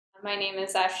My name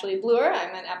is Ashley Bluer.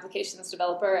 I'm an applications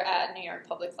developer at New York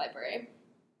Public Library.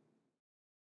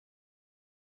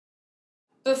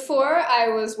 Before I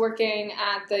was working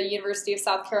at the University of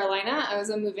South Carolina, I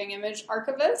was a moving image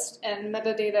archivist and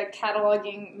metadata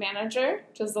cataloging manager,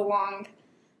 which is a long,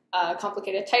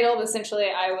 complicated title, but essentially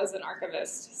I was an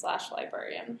archivist /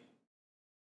 librarian.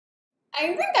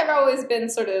 I think I've always been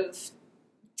sort of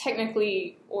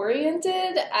technically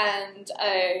oriented, and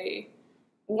I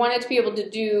wanted to be able to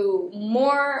do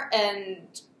more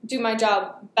and do my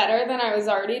job better than I was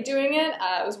already doing it.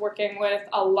 I was working with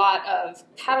a lot of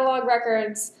catalog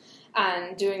records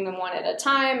and doing them one at a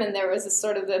time, and there was this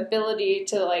sort of the ability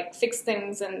to like fix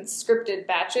things in scripted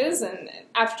batches, and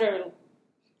after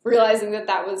realizing that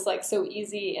that was like so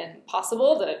easy and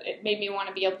possible, that it made me want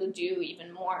to be able to do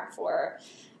even more for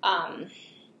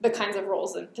the kinds of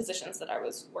roles and positions that I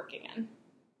was working in.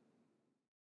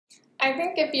 I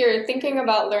think if you're thinking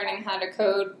about learning how to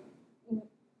code,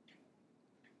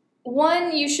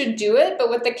 one, you should do it,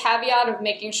 but with the caveat of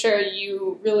making sure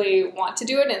you really want to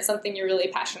do it and it's something you're really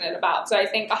passionate about. So I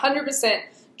think 100%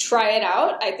 try it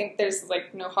out. I think there's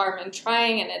like no harm in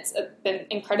trying, and it's been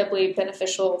incredibly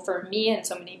beneficial for me and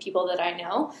so many people that I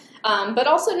know. But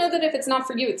also know that if it's not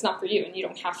for you, it's not for you, and you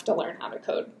don't have to learn how to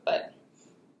code.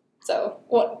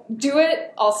 Do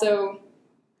it. Also,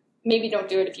 maybe don't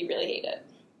do it if you really hate it.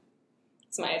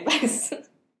 That's my advice.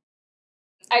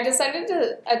 I decided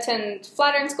to attend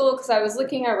Flatiron School because I was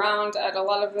looking around at a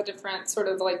lot of the different sort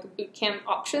of like bootcamp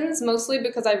options, mostly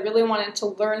because I really wanted to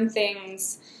learn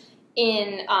things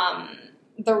in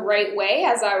the right way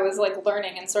as I was like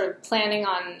learning and sort of planning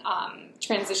on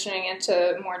transitioning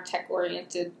into more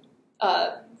tech-oriented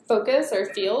focus or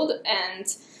field. And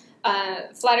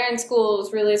Flatiron School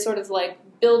is really sort of like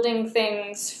building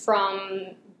things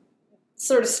from,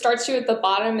 sort of starts you at the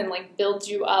bottom and like builds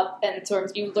you up, and sort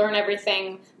of you learn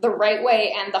everything the right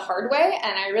way and the hard way,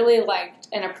 and I really liked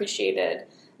and appreciated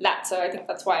that, so I think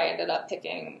that's why I ended up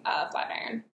picking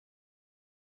Flatiron.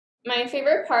 My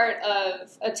favorite part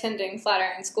of attending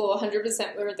Flatiron School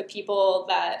 100% were the people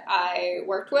that I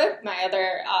worked with.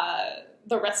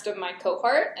 The rest of my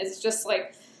cohort is just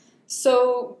like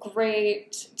so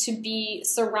great to be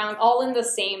all in the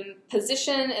same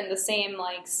position, in the same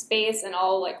like space, and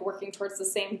all like working towards the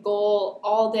same goal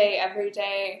all day, every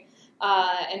day,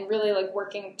 and really like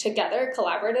working together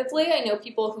collaboratively. I know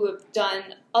people who have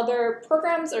done other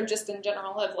programs or just in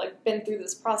general have like been through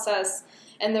this process,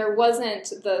 and there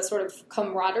wasn't the sort of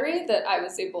camaraderie that I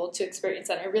was able to experience,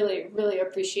 and I really, really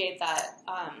appreciate that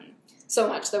so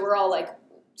much, that we're all like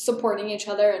supporting each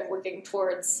other and working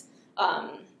towards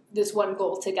this one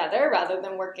goal together, rather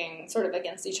than working sort of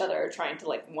against each other or trying to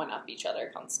like one-up each other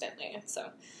constantly. So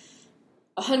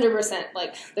 100%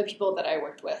 like the people that I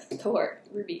worked with, cohort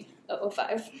Ruby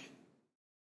 005.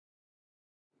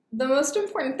 The most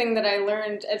important thing that I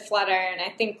learned at Flatiron, I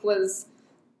think, was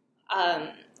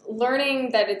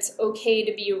learning that it's okay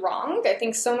to be wrong. I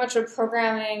think so much of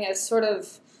programming is sort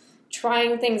of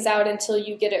trying things out until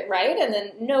you get it right, and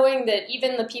then knowing that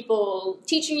even the people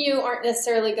teaching you aren't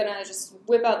necessarily going to just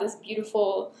whip out this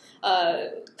beautiful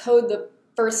code the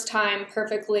first time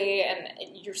perfectly, and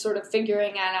you're sort of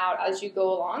figuring it out as you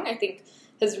go along, I think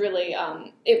has really,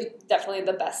 it was definitely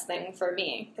the best thing for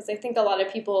me, because I think a lot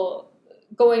of people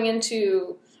going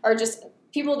into, or just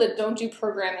people that don't do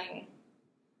programming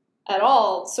at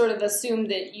all, sort of assume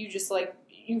that you just like,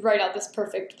 you write out this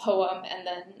perfect poem and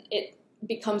then it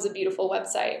becomes a beautiful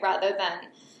website, rather than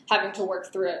having to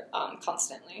work through it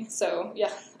constantly. So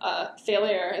yeah,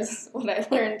 failure is what I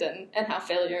learned, and how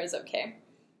failure is okay.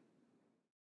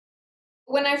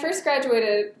 When I first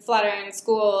graduated Flatiron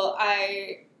School,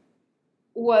 I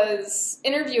was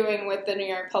interviewing with the New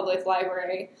York Public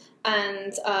Library,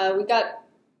 and we got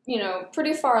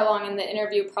pretty far along in the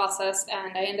interview process,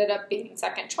 and I ended up being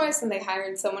second choice, and they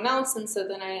hired someone else, and so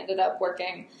then I ended up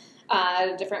working at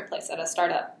a different place, at a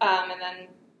startup. And then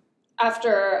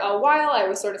after a while, I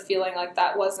was sort of feeling like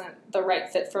that wasn't the right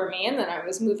fit for me, and then I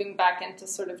was moving back into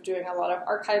sort of doing a lot of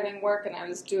archiving work, and I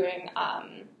was doing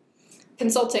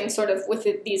consulting sort of with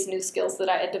these new skills that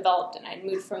I had developed, and I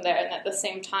moved from there. And at the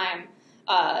same time,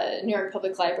 New York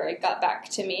Public Library got back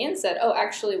to me and said, oh,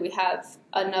 actually, we have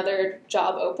another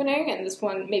job opening, and this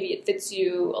one, maybe it fits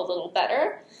you a little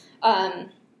better.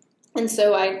 And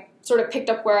so I sort of picked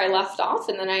up where I left off,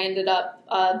 and then I ended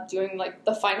up doing like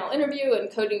the final interview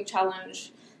and coding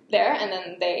challenge there, and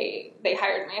then they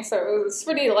hired me. So it was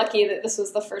pretty lucky that this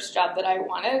was the first job that I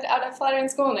wanted out of Flatiron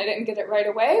School, and I didn't get it right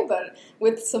away, but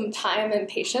with some time and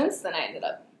patience, then I ended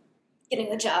up getting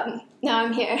the job. Now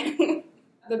I'm here.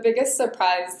 The biggest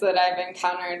surprise that I've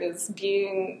encountered is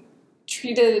being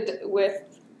treated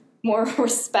with more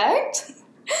respect,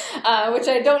 which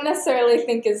I don't necessarily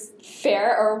think is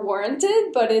fair or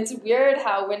warranted, but it's weird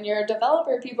how when you're a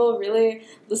developer, people really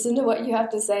listen to what you have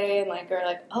to say and like are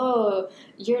like, oh,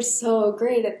 you're so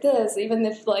great at this, even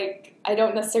if like I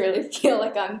don't necessarily feel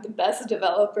like I'm the best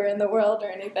developer in the world or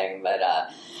anything, but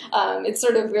it's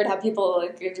sort of weird how people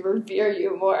like revere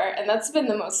you more, and that's been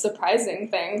the most surprising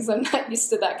thing, 'cause I'm not used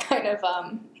to that kind of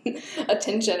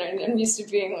attention, and I'm used to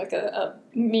being like a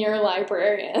mere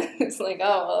librarian. It's like,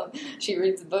 oh, well, she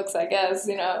reads books, I guess,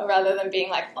 you know, rather than being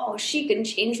like, oh, she can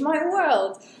change my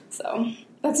world. So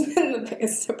that's been the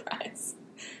biggest surprise.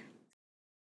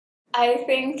 I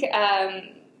think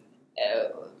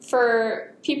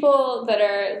for people that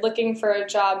are looking for a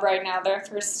job right now, their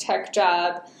first tech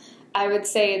job, I would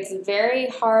say it's very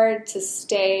hard to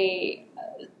stay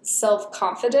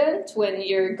self-confident when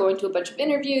you're going to a bunch of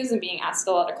interviews and being asked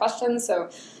a lot of questions. So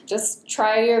just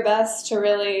try your best to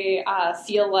really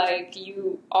feel like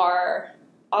you are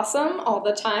awesome all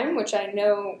the time, which I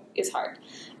know is hard.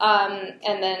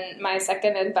 And then my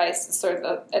second advice is sort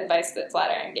of the advice that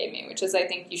Flatiron gave me, which is I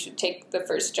think you should take the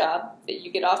first job that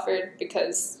you get offered,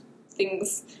 because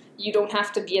you don't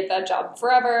have to be at that job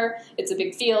forever. It's a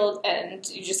big field, and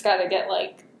you just got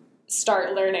to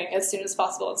start learning as soon as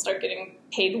possible and start getting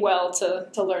paid well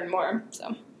to learn more.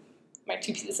 So my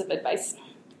 2 pieces of advice.